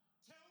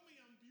 Tell me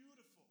I'm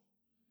beautiful.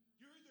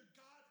 You're either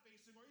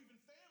God-facing or even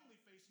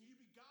family-facing. You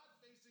be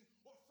God-facing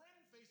or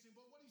friend-facing.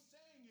 But what he's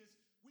saying is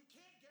we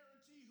can't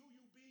guarantee who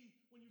you'll be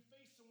when you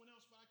face someone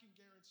else, but I can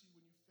guarantee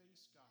when you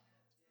face God,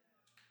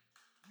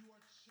 you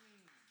are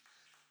changed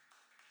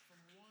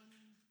from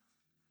one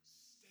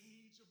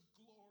stage of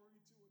glory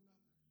to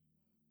another.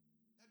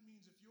 That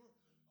means if you're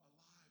alive,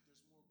 there's more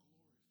glory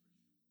for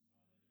you.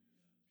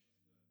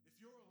 If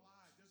you're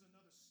alive, there's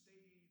another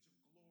stage of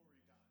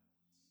glory God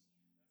wants.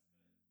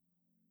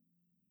 That's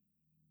good.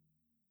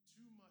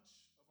 Too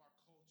much of our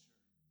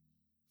culture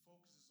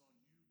focuses on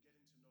you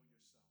getting to know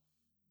yourself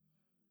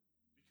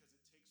because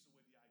it takes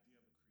away the idea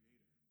of a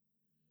creator.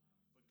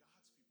 But God's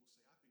people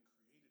say, I've been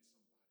created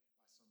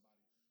by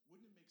somebody.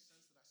 Wouldn't it make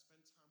sense that I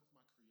spend time with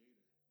my creator?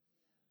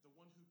 The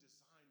one who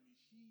designed me,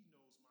 he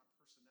knows my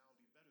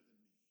personality better than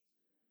me.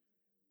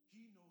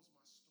 He knows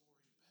my story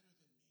better than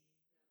me.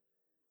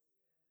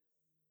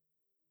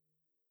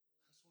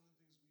 That's one of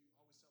the things we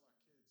always tell our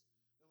kids.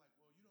 They're like,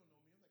 well, you don't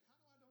know me. I'm like,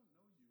 how do I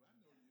don't know you?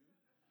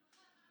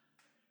 I know you.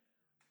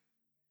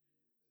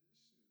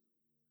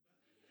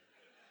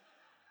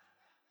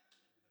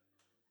 Shoot.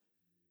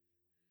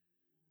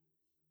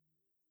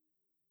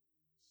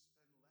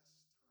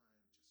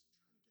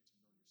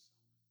 Spend less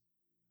time just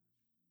trying to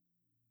get to know yourself.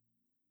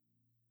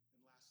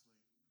 And lastly,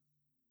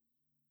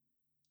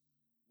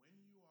 when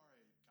you are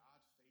a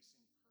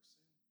God-facing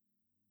person,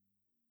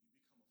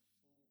 you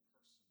become a full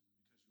person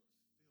because you are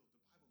filled.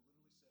 The Bible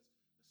literally says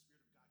the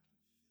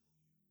Spirit of God can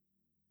fill you.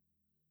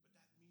 But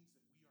that means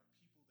that we are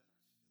people that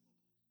are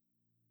fillable,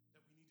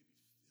 that we need to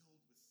be filled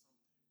with something,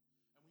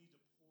 and we need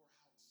to pour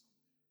out something.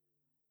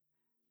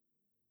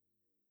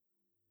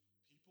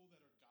 People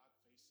that are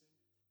God-facing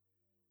are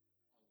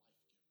life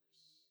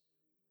givers.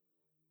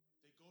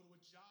 They go to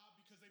a job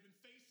because they've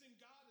been facing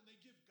God and they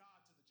give God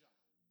to the job.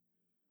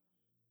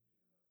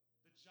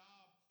 The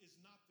job is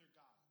not their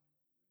God.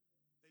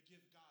 They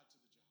give God to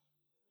the job.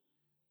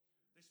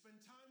 They spend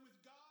time with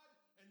God,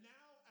 and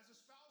now as a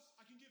spouse,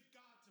 I can give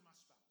God to my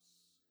spouse.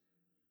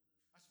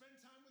 I spend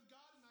time with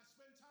God, and I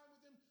spend time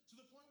with him to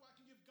the point where I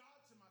can give God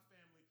to my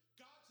family,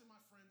 God to my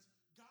friends,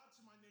 God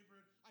to my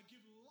neighborhood. I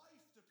give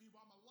life to people.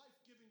 I'm a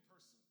life-giving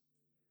person.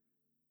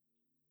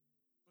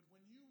 But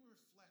when you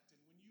reflect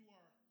and when you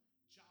are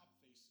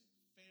job-facing,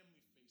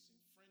 family-facing,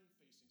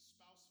 friend-facing,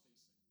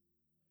 spouse-facing,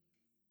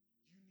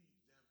 you need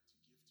them to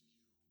give to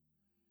you.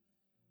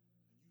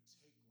 And you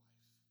take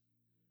life.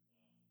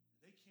 And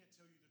they can't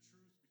tell you the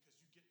truth because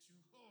you get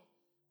too,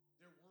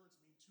 their words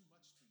mean too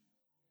much to you.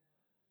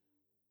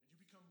 And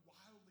you become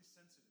wildly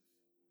sensitive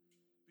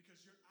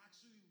because you're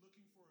actually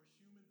looking for a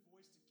human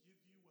voice to give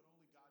you what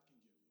only God can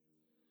give you.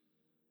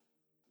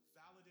 The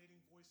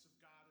validating voice of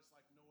God is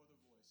like no other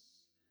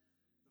voice.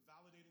 The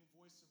validating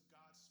voice of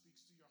God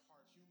speaks to your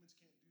heart. Humans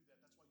can't do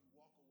that. That's why you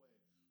walk away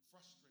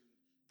frustrated,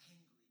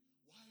 angry.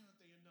 Why aren't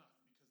they enough?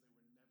 Because they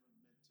were never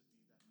meant to be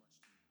that much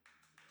to you.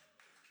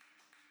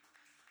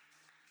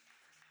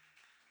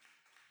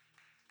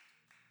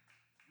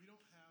 We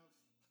don't have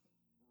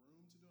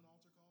room to do an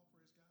altar call,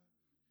 praise God.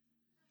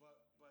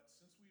 But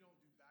since we don't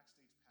do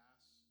backstage pass,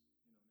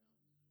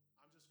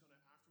 I'm just going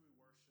to, after we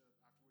worship,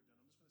 after we're done,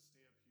 I'm just going to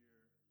stay up here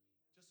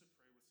just to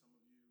pray with some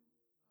of you,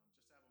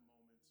 just to have a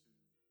moment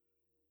that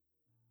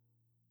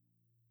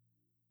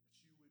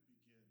you would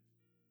begin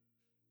to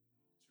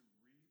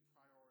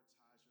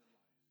reprioritize your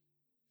life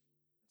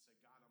and say,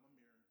 God, I'm a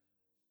mirror.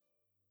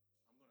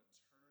 I'm going to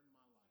turn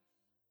my life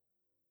that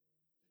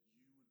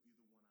you would be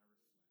the one I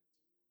reflect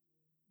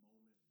moment by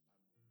moment.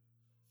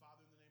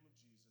 Father, in the name of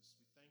Jesus,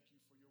 we thank you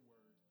for your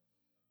word.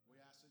 We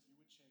ask that you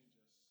would change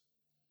us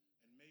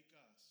and make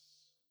us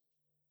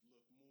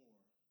look more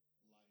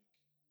like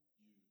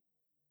you.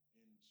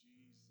 In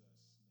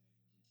Jesus' name we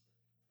pray.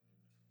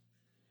 Amen.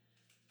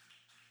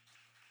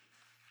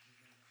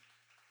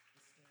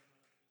 Let's stand up.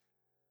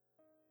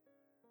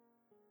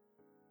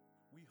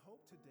 We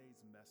hope today's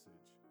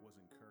message was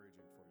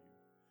encouraging for you.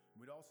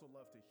 We'd also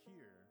love to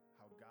hear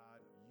how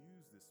God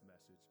used this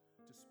message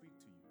to speak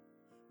to you.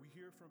 We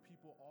hear from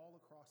people all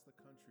across the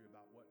country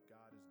about what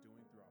God is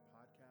doing through our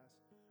podcast,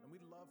 and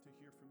we'd love to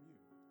hear from you.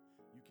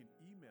 You can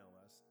email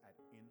us at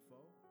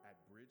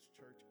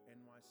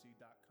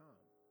info@bridgechurchnyc.com.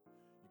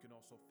 You can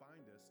also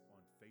find us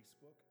on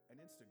Facebook and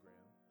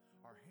Instagram.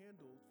 Our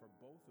handle for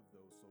both of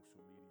those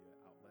social media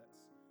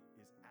outlets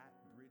is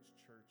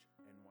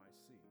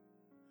 @bridgechurchnyc.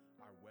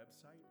 Our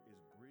website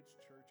is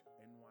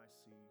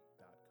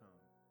bridgechurchnyc.com.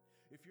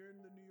 If you're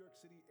in the New York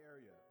City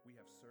area, we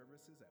have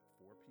services at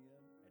 4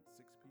 p.m. and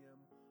 6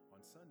 p.m.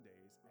 on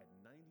Sundays at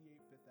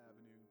 98 Fifth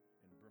Avenue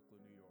in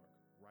Brooklyn, New York,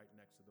 right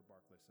next to the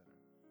Barclays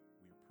Center.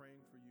 We are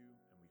praying for you,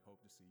 and we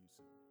hope to see you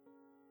soon.